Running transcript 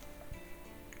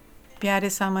پیارے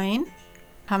سامعین،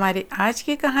 ہماری آج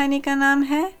کی کہانی کا نام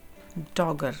ہے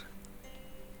Dagar.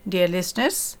 Dear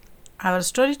listeners, our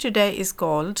story today is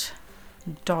called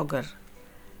Dagar.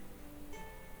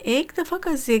 ایک دفعہ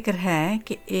کا ذکر ہے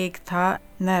کہ ایک تھا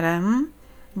نرم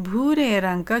بھورے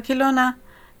رنگ کا کھلونا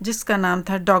جس کا نام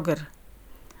تھا ڈاگر.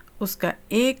 اس کا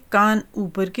ایک کان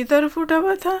اوپر کی طرف اٹھا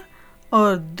ہوا تھا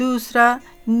اور دوسرا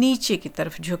نیچے کی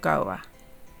طرف جھکا ہوا.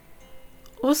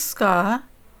 اس کا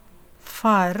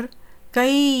فر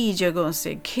کئی جگہوں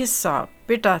سے گھسا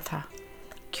پٹا تھا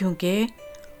کیونکہ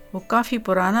وہ کافی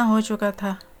پرانا ہو چکا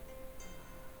تھا.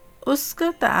 اس کا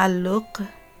تعلق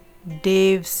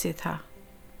ڈیو سے تھا.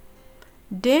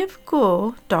 ڈیو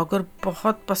کو ڈاگر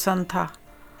بہت پسند تھا.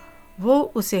 وہ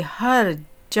اسے ہر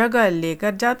جگہ لے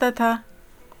کر جاتا تھا.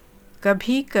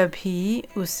 کبھی کبھی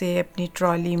اسے اپنی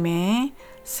ٹرالی میں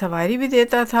سواری بھی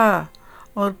دیتا تھا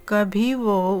اور کبھی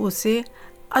وہ اسے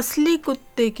اصلی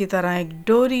کتے کی طرح ایک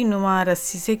ڈوری نما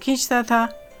رسی سے کھینچتا تھا.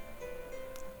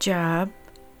 جب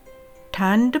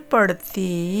ٹھنڈ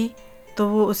پڑتی تو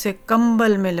وہ اسے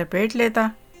کمبل میں لپیٹ لیتا.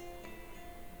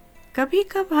 کبھی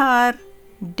کبھار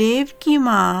ڈیو کی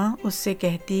ماں اس سے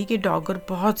کہتی کہ ڈاگر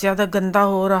بہت زیادہ گندا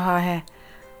ہو رہا ہے.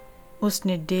 اس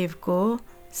نے ڈیو کو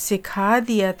سکھا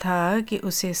دیا تھا کہ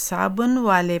اسے صابن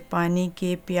والے پانی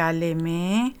کے پیالے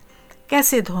میں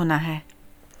کیسے دھونا ہے.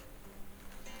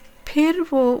 پھر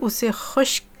وہ اسے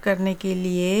خشک کرنے کے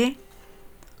لیے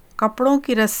کپڑوں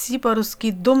کی رسی پر اس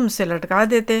کی دم سے لٹکا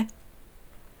دیتے.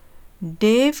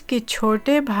 ڈیو کے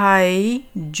چھوٹے بھائی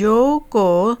جو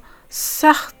کو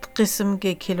سخت قسم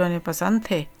کے کھلونے پسند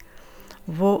تھے.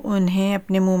 وہ انہیں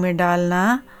اپنے منہ میں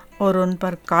ڈالنا اور ان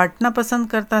پر کاٹنا پسند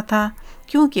کرتا تھا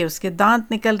کیونکہ اس کے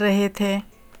دانت نکل رہے تھے.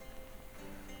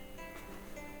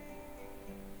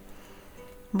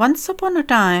 Once upon a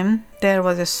time, there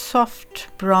was a soft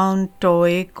brown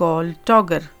toy called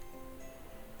Dogger.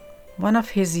 One of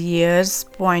his ears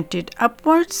pointed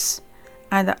upwards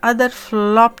and the other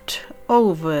flopped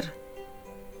over.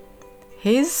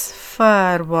 His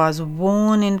fur was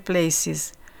worn in places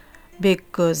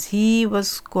because he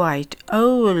was quite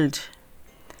old.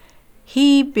 He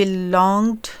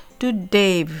belonged to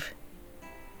Dave.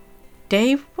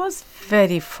 Dave was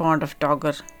very fond of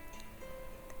Dogger.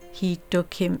 He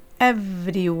took him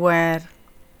everywhere.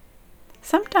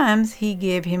 Sometimes he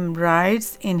gave him rides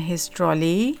in his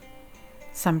trolley.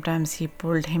 Sometimes he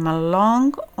pulled him along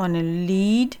on a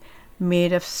lead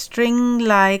made of string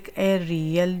like a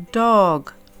real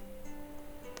dog.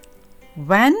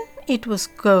 When it was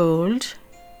cold,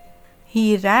 he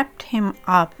wrapped him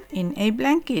up in a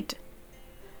blanket.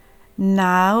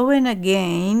 Now and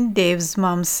again, Dave's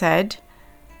mom said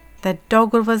that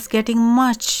Dogger was getting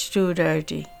much too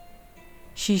dirty.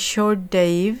 She showed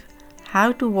Dave how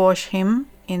to wash him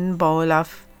in a bowl of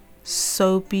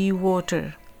soapy water.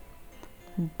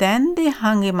 Then they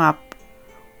hung him up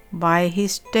by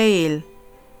his tail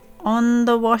on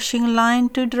the washing line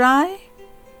to dry.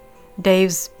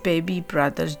 Dave's baby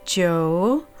brother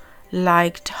Joe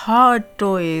liked hard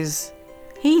toys.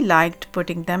 He liked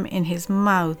putting them in his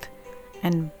mouth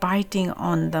and biting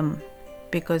on them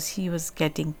because he was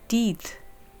getting teeth.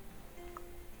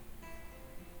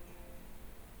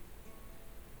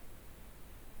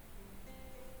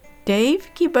 Due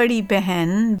کی بڑی بہن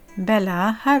بیلا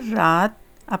ہر رات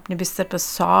اپنے بستر پر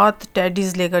 7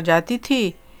 ٹیڈیز لے کر جاتی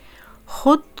تھی.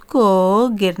 خود کو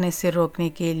گرنے سے روکنے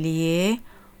کے لیے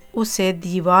اسے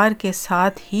دیوار کے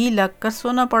ساتھ ہی لگ کر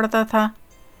سونا پڑتا تھا.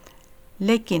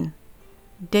 لیکن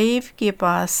ڈیو کے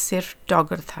پاس صرف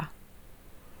ڈاگر تھا.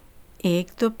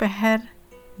 ایک دوپہر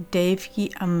ڈیو کی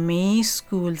امی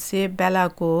اسکول سے بیلا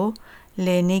کو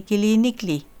لینے کے لیے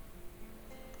نکلی.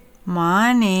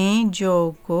 ماں نے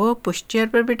جو کو پش چیئر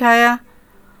پر بٹھایا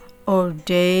اور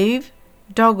ڈیو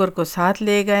ڈاگر کو ساتھ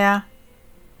لے گیا.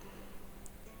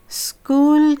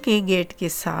 اسکول کے گیٹ کے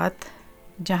ساتھ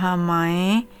جہاں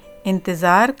مائیں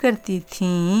انتظار کرتی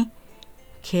تھیں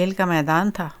کھیل کا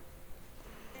میدان تھا.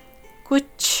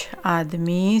 کچھ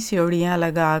آدمی سیڑھیاں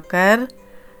لگا کر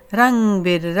رنگ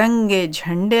برنگے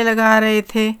جھنڈے لگا رہے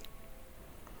تھے.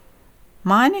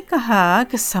 ماں نے کہا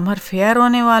کہ سمر فیئر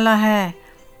ہونے والا ہے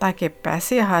تاکہ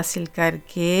پیسے حاصل کر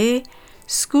کے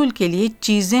اسکول کے لیے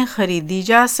چیزیں خریدی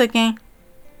جا سکیں.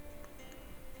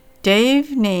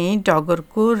 ڈیو نے ڈاگر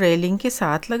کو ریلنگ کے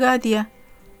ساتھ لگا دیا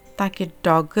تاکہ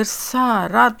ڈاگر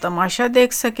سارا تماشا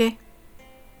دیکھ سکے.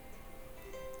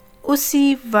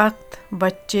 اسی وقت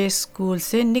بچے اسکول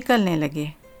سے نکلنے لگے.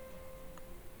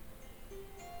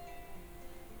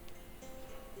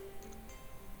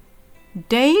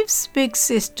 Dave's big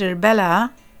sister Bella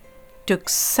took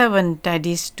 7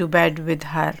 teddies to bed with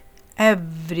her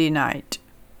every night.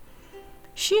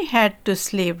 She had to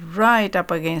sleep right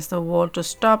up against the wall to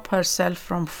stop herself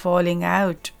from falling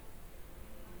out.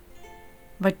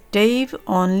 But Dave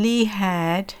only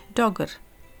had Dogger.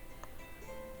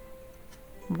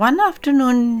 One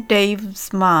afternoon,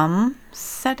 Dave's mom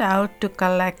set out to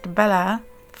collect Bella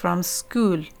from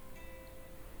school.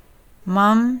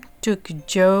 Mom took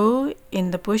Joe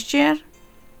in the pushchair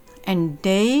and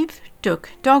Dave took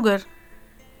Dogger.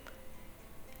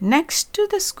 Next to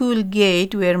the school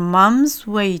gate where mums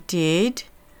waited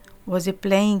was a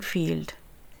playing field.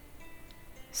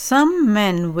 Some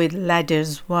men with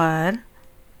ladders were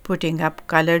putting up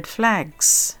colored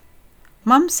flags.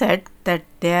 Mum said that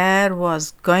there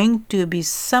was going to be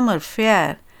summer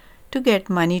fair to get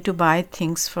money to buy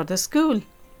things for the school.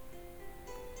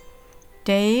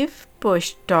 Dave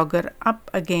pushed Dogger up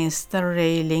against the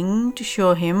railing to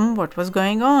show him what was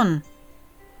going on.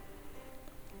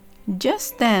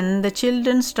 Just then, the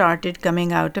children started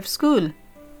coming out of school.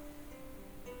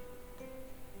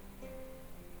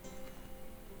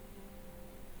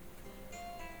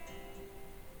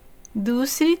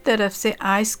 दूसरी तरफ से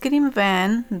ice cream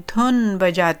van धुन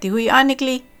बजाती हुई आ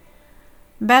निकली।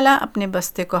 बेला अपने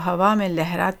बस्ते को हवा में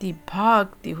लहराती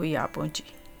भागती हुई आ पहुंची।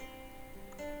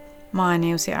 माँ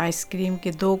ने उसे आइसक्रीम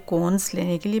के 2 कोन्स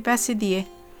लेने के लिए पैसे दिए।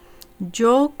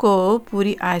 जो को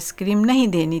पूरी आइसक्रीम नहीं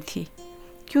देनी थी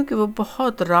क्योंकि वो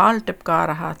बहुत राल टपका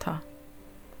रहा था।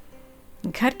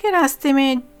 घर के रास्ते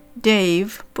में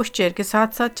डेव पुशचेयर के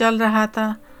साथ साथ चल रहा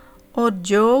था और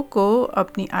जो को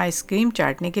अपनी आइसक्रीम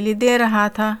चाटने के लिए दे रहा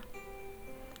था।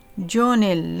 जो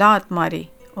ने लात मारी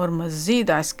और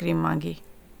मज़ीद आइसक्रीम मांगी।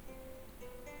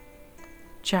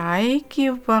 चाय के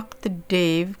वक्त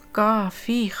डेव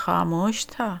काफ़ी खामोश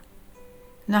था।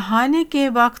 नहाने के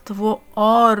वक्त वो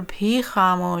और भी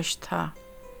खामोश था।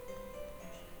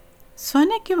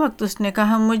 सोने के वक्त उसने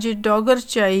कहा, मुझे डॉगर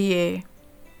चाहिए,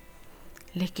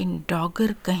 लेकिन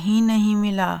डॉगर कहीं नहीं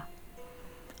मिला।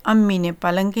 अम्मी ने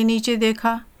पलंग के नीचे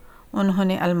देखा,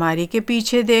 उन्होंने अलमारी के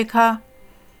पीछे देखा,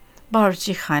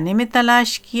 बावर्ची खाने में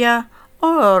तलाश किया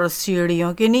और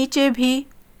सीढ़ियों के नीचे भी।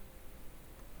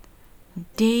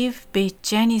 डेव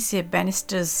बेचैनी से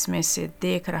बैनिस्टर्स में से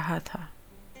देख रहा था।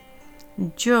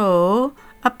 जो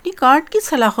अपनी कार्ड की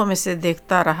सलाखों में से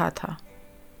देखता रहा था।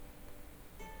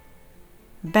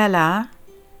 बेला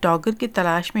डॉगर की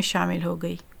तलाश में शामिल हो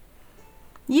गई।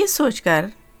 ये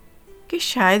सोचकर कि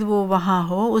शायद वो वहाँ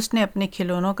हो, उसने अपने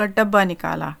खिलौनों का डब्बा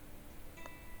निकाला,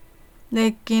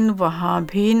 लेकिन वहाँ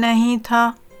भी नहीं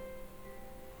था।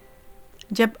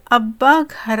 जब अब्बा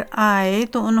घर आए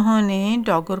तो उन्होंने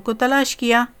डॉगर को तलाश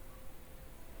किया।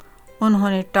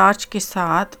 उन्होंने टॉर्च के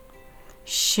साथ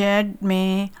शेड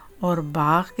में और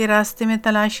बाग के रास्ते में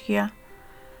तलाश किया,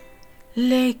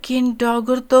 लेकिन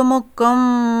डॉगर तो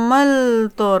मुकम्मल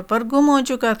तौर पर गुम हो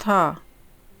चुका था।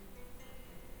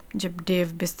 जब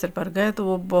डेव बिस्तर पर गए तो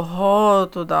वो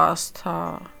बहुत उदास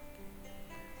था।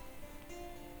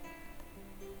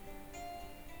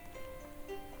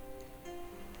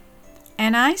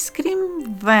 An ice cream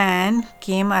van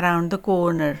came around the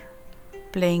corner,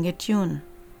 playing a tune.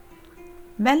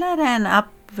 Bella ran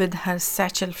up with her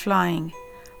satchel flying.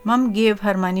 Mum gave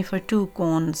her money for 2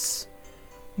 cones.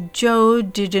 Joe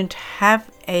didn't have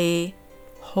a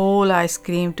whole ice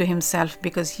cream to himself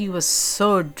because he was so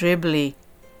dribbly.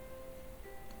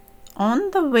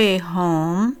 On the way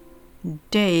home,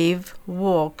 Dave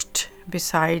walked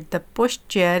beside the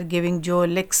pushchair giving Joe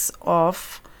licks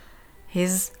of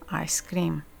his ice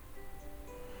cream.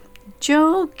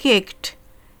 Joe kicked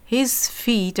his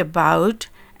feet about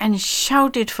and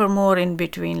shouted for more in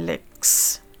between licks.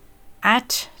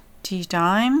 At tea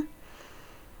time,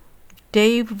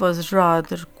 Dave was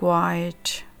rather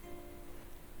quiet.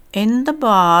 In the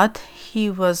bath, he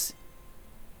was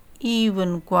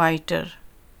even quieter.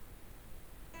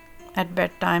 At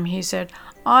bedtime, he said,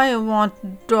 I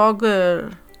want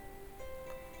Dogger.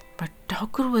 But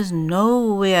Dogger was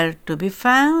nowhere to be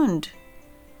found.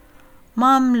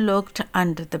 Mum looked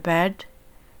under the bed.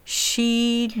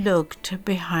 She looked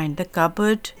behind the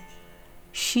cupboard.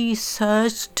 She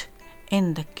searched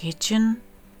in the kitchen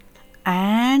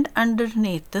and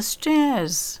underneath the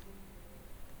stairs.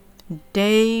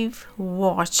 Dave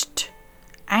watched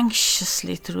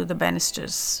anxiously through the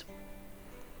banisters.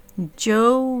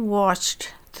 Joe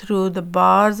watched through the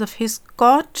bars of his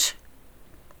cot.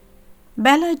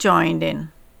 Bella joined in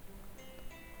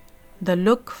the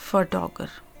look for Dogger.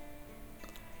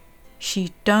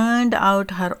 She turned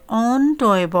out her own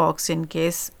toy box in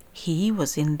case he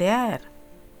was in there.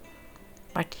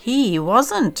 But he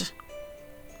wasn't.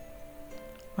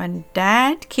 When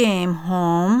Dad came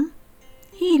home,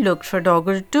 he looked for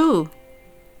Dogger too.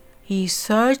 He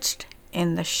searched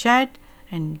in the shed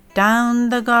and down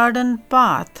the garden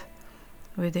path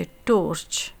with a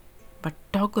torch, but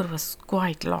Dogger was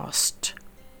quite lost.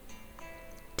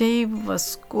 Dave was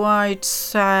quite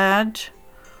sad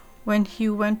when he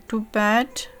went to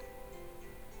bed.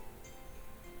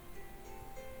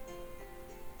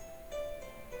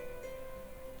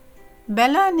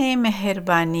 बेला ने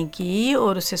मेहरबानी की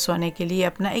और उसे सोने के लिए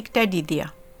अपना एक टेडी दिया,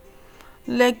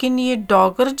 लेकिन ये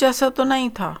डॉगर जैसा तो नहीं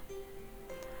था।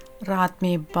 रात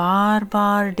में बार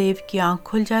बार डेव की आंख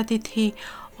खुल जाती थी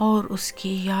और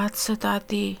उसकी याद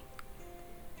सताती।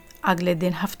 अगले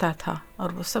दिन हफ्ता था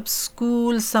और वो सब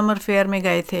स्कूल समर फेयर में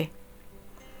गए थे।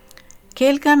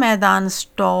 खेल का मैदान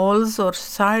स्टॉल्स और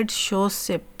साइड शोज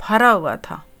से भरा हुआ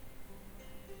था।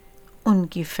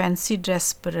 उनकी फैंसी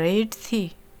ड्रेस परेड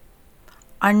थी।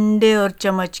 अंडे और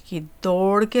चम्मच की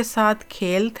दौड़ के साथ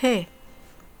खेल थे।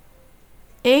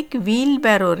 एक व्हील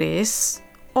बैरो रेस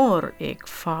और एक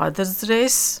फादर्स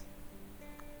रेस।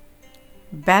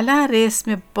 बेला रेस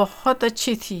में बहुत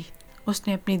अच्छी थी।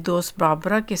 उसने अपनी दोस्त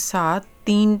बारबरा के साथ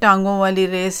 3 टांगों वाली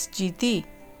रेस जीती।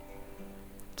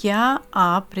 क्या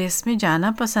आप रेस में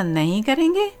जाना पसंद नहीं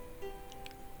करेंगे?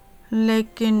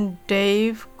 लेकिन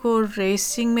डेव को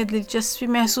रेसिंग में दिलचस्पी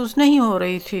महसूस नहीं हो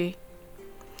रही थी।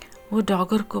 वो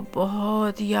डॉगर को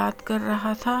बहुत याद कर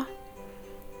रहा था।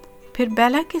 फिर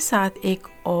बेला के साथ एक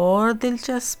और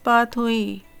दिलचस्प बात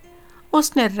हुई।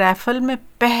 उसने रैफल में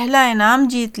पहला इनाम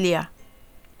जीत लिया।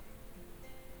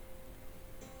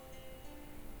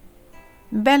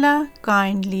 Bella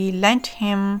kindly lent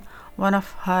him one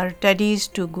of her teddies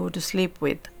to go to sleep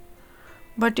with,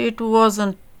 but it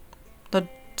wasn't the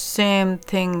same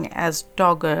thing as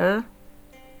Dogger.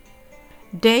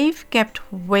 Dave kept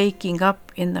waking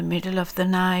up in the middle of the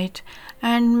night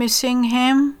and missing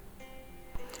him.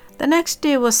 The next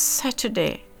day was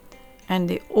Saturday, and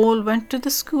they all went to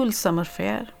the school summer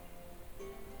fair.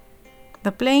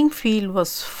 The playing field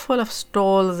was full of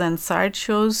stalls and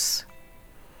sideshows.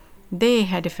 They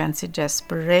had a fancy dress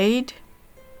parade.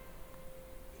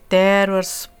 There were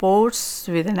sports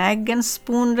with an egg and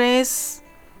spoon race,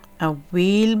 a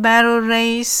wheelbarrow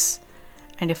race,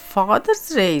 and a father's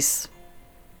race.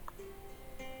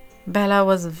 Bella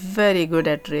was very good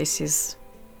at races.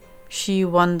 She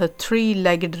won the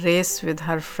 3-legged race with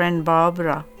her friend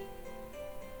Barbara.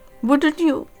 Wouldn't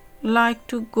you like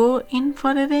to go in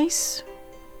for a race?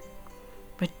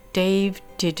 But Dave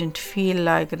didn't feel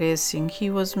like racing. He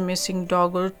was missing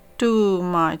Dogger too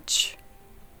much.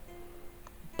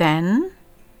 Then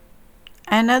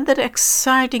another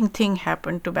exciting thing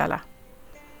happened to Bella.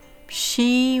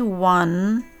 She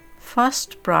won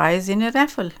first prize in a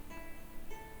raffle.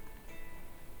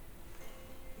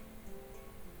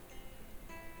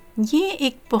 ये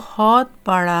एक बहुत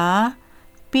बड़ा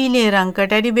पीले रंग का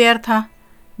teddy bear था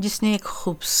जिसने एक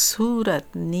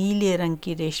खूबसूरत नीले रंग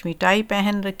की रेशमी टाई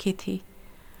पहन रखी थी।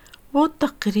 वो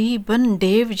तकरीबन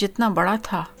डेव जितना बड़ा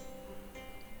था।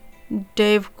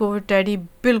 डेव को वो टेडी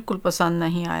बिल्कुल पसंद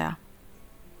नहीं आया।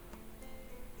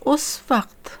 उस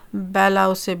वक्त बेला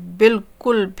उसे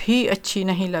बिल्कुल भी अच्छी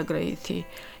नहीं लग रही थी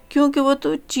क्योंकि वो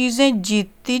तो चीज़ें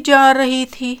जीतती जा रही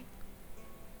थी।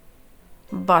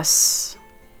 बस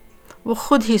वो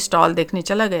खुद ही स्टॉल देखने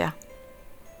चला गया।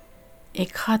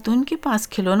 एक खातून के पास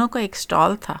खिलौनों का एक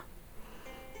स्टॉल था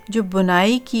जो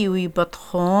बुनाई की हुई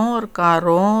बतखों और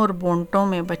कारों और बोंटों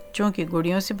में बच्चों की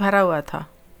गुड़ियों से भरा हुआ था।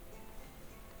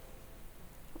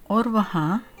 और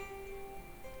वहाँ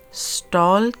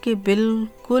स्टॉल के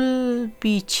बिल्कुल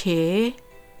पीछे,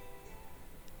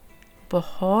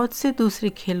 बहुत से दूसरे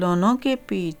खिलौनों के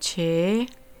पीछे,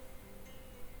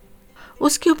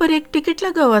 उसके ऊपर एक टिकट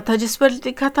लगा हुआ था जिस पर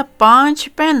लिखा था 5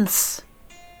 पेंस।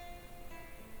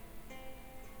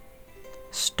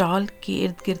 स्टॉल के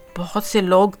इर्द गिर्द बहुत से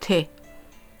लोग थे।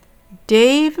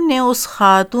 डेव ने उस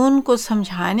खातून को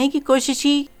समझाने की कोशिश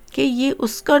की कि ये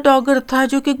उसका डॉगर था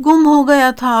जो कि गुम हो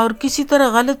गया था और किसी तरह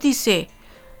गलती से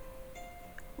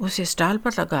उसे स्टॉल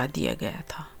पर लगा दिया गया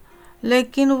था,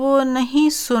 लेकिन वो नहीं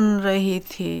सुन रही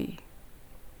थी।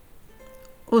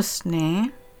 उसने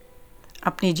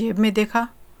अपनी जेब में देखा,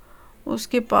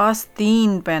 उसके पास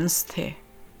 3 पेंस थे,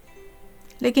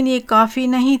 लेकिन ये काफ़ी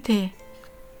नहीं थे।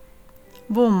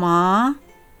 वो माँ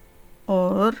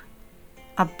और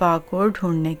अब्बा को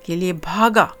ढूंढने के लिए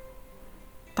भागा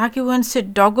ताकि वो इनसे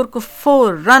डॉगर को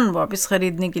फौरन वापस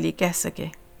खरीदने के लिए कह सके।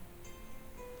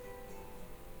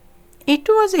 It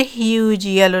was a huge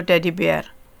yellow teddy bear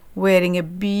wearing a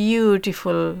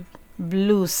beautiful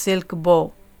blue silk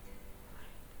bow.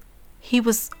 He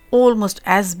was almost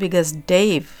as big as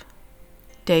Dave.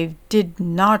 Dave did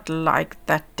not like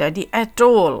that teddy at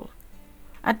all.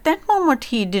 At that moment,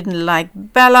 he didn't like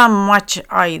Bella much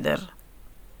either.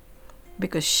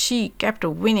 because she kept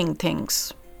winning things.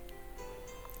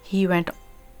 He went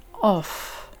off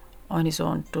on his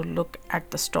own to look at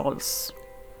the stalls.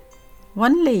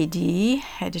 One lady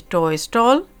had a toy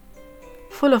stall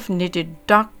full of knitted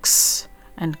ducks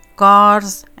and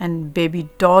cars and baby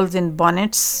dolls in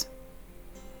bonnets.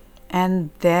 And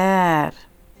there,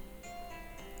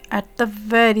 at the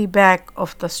very back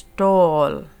of the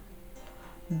stall,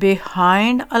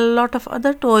 behind a lot of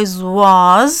other toys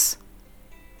was...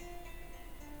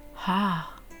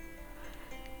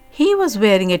 he was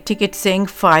wearing a ticket saying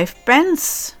 5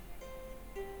 pence.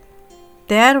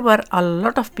 There were a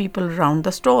lot of people round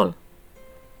the stall.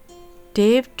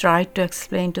 Dave tried to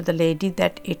explain to the lady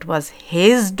that it was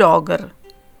his dogger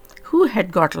who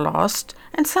had got lost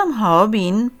and somehow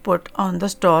been put on the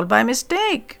stall by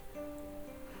mistake.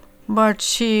 But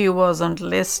she wasn't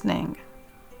listening.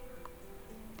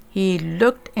 He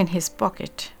looked in his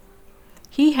pocket.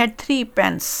 He had 3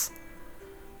 pence,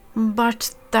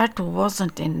 but that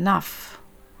wasn't enough.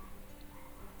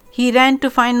 He ran to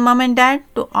find Mum and Dad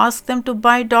to ask them to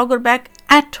buy Dogger back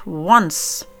at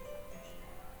once.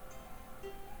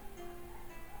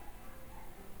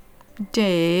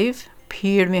 Dave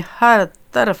भीड़ में हर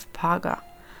तरफ भागा,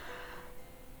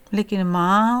 लेकिन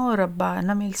माँ और अब्बा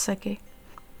न मिल सके।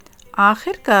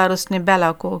 आखिरकार उसने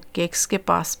बेला को केक्स के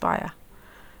पास पाया।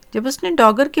 जब उसने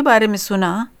डॉगर के बारे में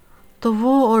सुना तो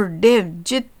वो और डेव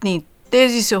जितनी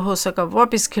तेज़ी से हो सका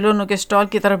वापस खिलौनों के स्टॉल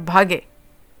की तरफ भागे,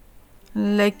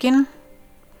 लेकिन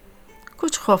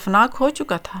कुछ खौफनाक हो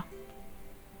चुका था।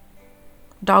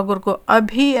 डॉगर को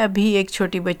अभी अभी एक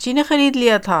छोटी बच्ची ने ख़रीद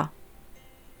लिया था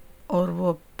और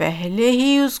वो पहले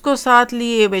ही उसको साथ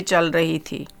लिए हुए चल रही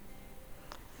थी।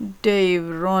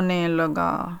 डेव रोने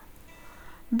लगा।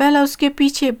 बेला उसके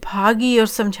पीछे भागी और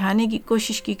समझाने की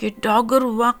कोशिश की कि डॉगर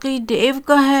वाकई डेव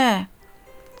का है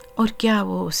और क्या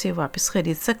वो उसे वापस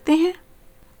खरीद सकते हैं।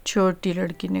 छोटी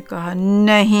लड़की ने कहा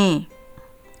नहीं।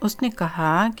 उसने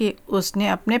कहा कि उसने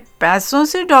अपने पैसों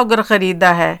से डॉगर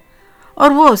खरीदा है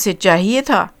और वो उसे चाहिए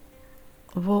था।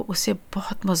 वो उसे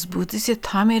बहुत मजबूती से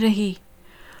थामे रही।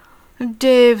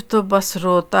 डेव तो बस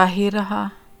रोता ही रहा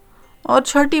और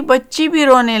छोटी बच्ची भी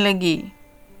रोने लगी।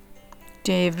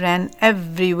 Dave ran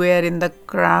everywhere in the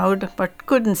crowd but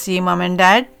couldn't see Mum and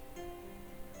Dad.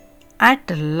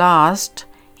 At last,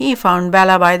 he found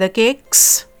Bella by the cakes.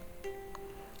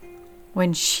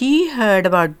 When she heard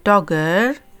about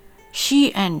Dogger,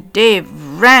 she and Dave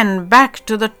ran back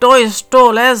to the toy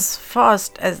stall as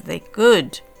fast as they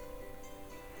could.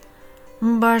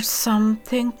 But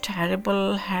something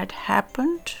terrible had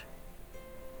happened.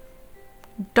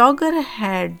 Dogger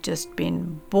had just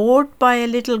been bought by a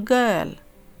little girl.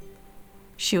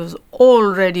 She was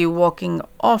already walking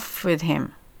off with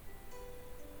him.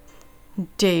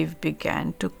 Dave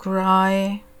began to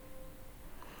cry.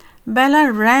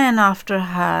 Bella ran after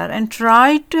her and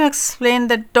tried to explain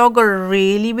that Dogger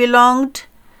really belonged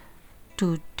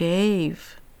to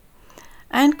Dave.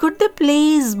 And could they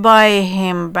please buy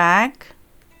him back?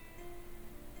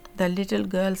 The little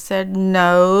girl said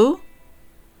no.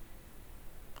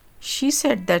 She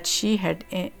said that she had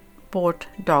bought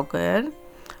Dogger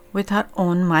with her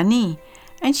own money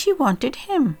and she wanted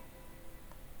him.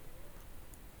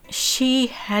 She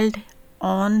held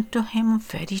on to him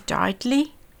very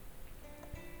tightly.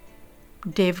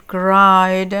 Dave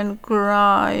cried and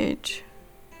cried,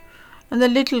 and the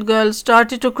little girl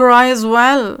started to cry as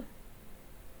well.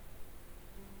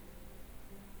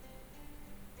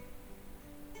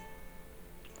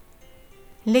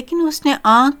 लेकिन उसने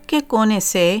आँख के कोने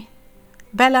से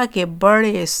बेला के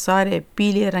बड़े सारे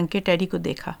पीले रंग के टेडी को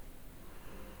देखा।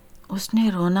 उसने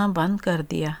रोना बंद कर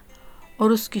दिया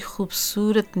और उसकी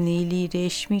खूबसूरत नीली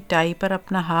रेशमी टाई पर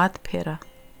अपना हाथ फेरा।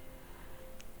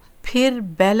 फिर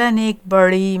बेला ने एक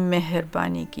बड़ी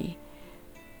मेहरबानी की।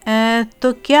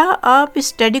 तो क्या आप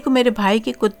इस टेडी को मेरे भाई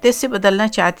के कुत्ते से बदलना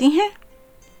चाहती हैं?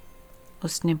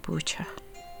 उसने पूछा।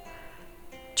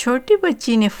 छोटी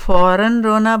बच्ची ने फौरन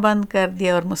रोना बंद कर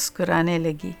दिया और मुस्कुराने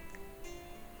लगी।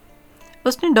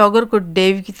 उसने डॉगर को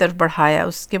डेव की तरफ बढ़ाया,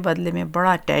 उसके बदले में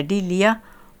बड़ा टेडी लिया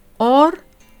और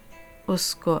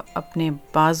उसको अपने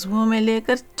बाजुओं में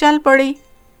लेकर चल पड़ी।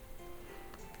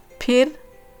 फिर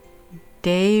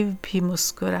डेव भी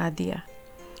मुस्कुरा दिया।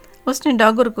 उसने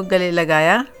डॉगर को गले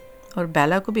लगाया और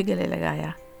बेला को भी गले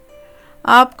लगाया।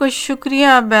 आपको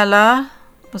शुक्रिया बेला,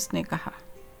 उसने कहा।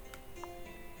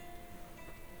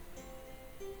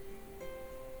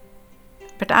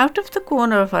 But out of the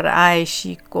corner of her eye,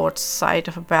 she caught sight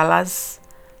of Bella's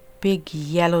big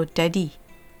yellow teddy.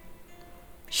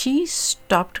 She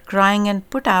stopped crying and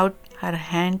put out her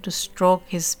hand to stroke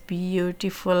his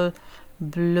beautiful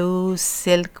blue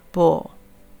silk bow.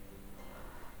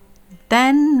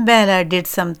 Then Bella did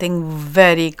something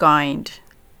very kind.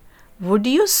 Would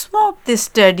you swap this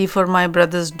teddy for my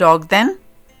brother's dog then?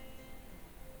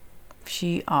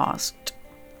 She asked.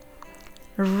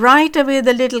 Right away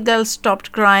the little girl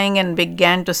stopped crying and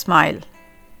began to smile.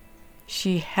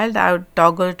 She held out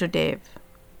Dogger to Dave,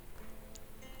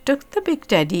 took the big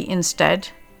teddy instead,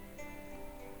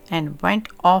 and went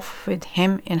off with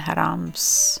him in her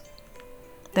arms.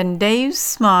 Then Dave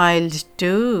smiled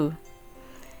too.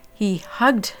 He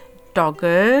hugged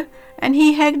Dogger and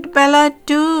he hugged Bella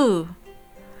too.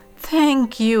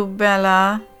 Thank you,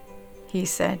 Bella, he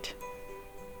said.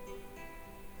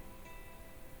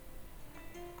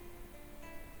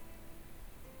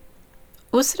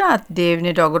 उस रात देव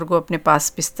ने डॉगर को अपने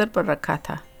पास बिस्तर पर रखा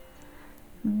था।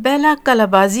 बेला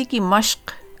कलाबाजी की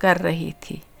मश्क कर रही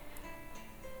थी।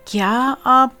 क्या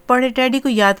आप बड़े डैडी को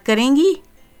याद करेंगी?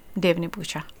 देव ने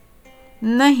पूछा।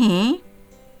 नहीं,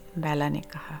 बेला ने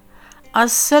कहा।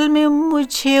 असल में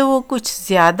मुझे वो कुछ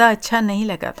ज़्यादा अच्छा नहीं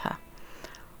लगा था।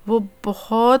 वो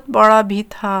बहुत बड़ा भी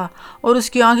था और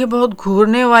उसकी आंखें बहुत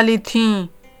घूरने वाली थीं।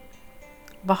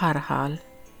 बहरहाल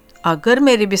अगर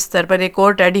मेरे बिस्तर पर एक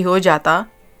और टैडी हो जाता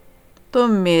तो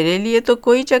मेरे लिए तो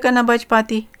कोई जगह न बच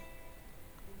पाती।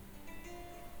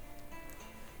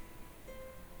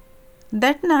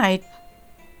 That night,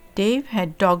 Dave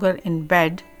had Dogger in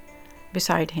bed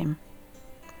beside him.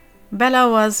 Bella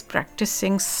was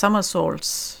practicing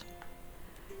somersaults.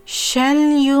 Shall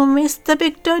you miss the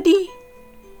big teddy?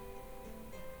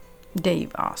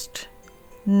 Dave asked.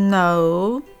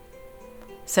 No,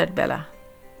 said Bella.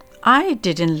 I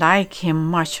didn't like him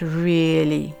much,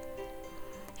 really.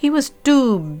 He was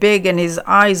too big and his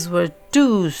eyes were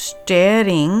too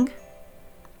staring.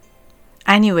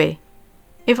 Anyway,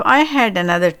 if I had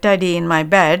another teddy in my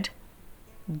bed,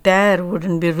 there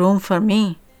wouldn't be room for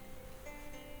me.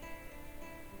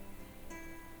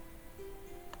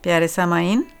 प्यारे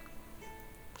सामाइन,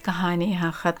 कहानी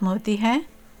यहाँ ख़त्म होती है।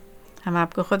 हम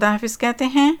आपको खुदा हाफिज़ कहते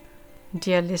हैं।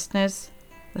 Dear listeners,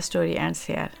 the story ends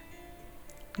here.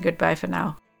 Goodbye for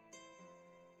now.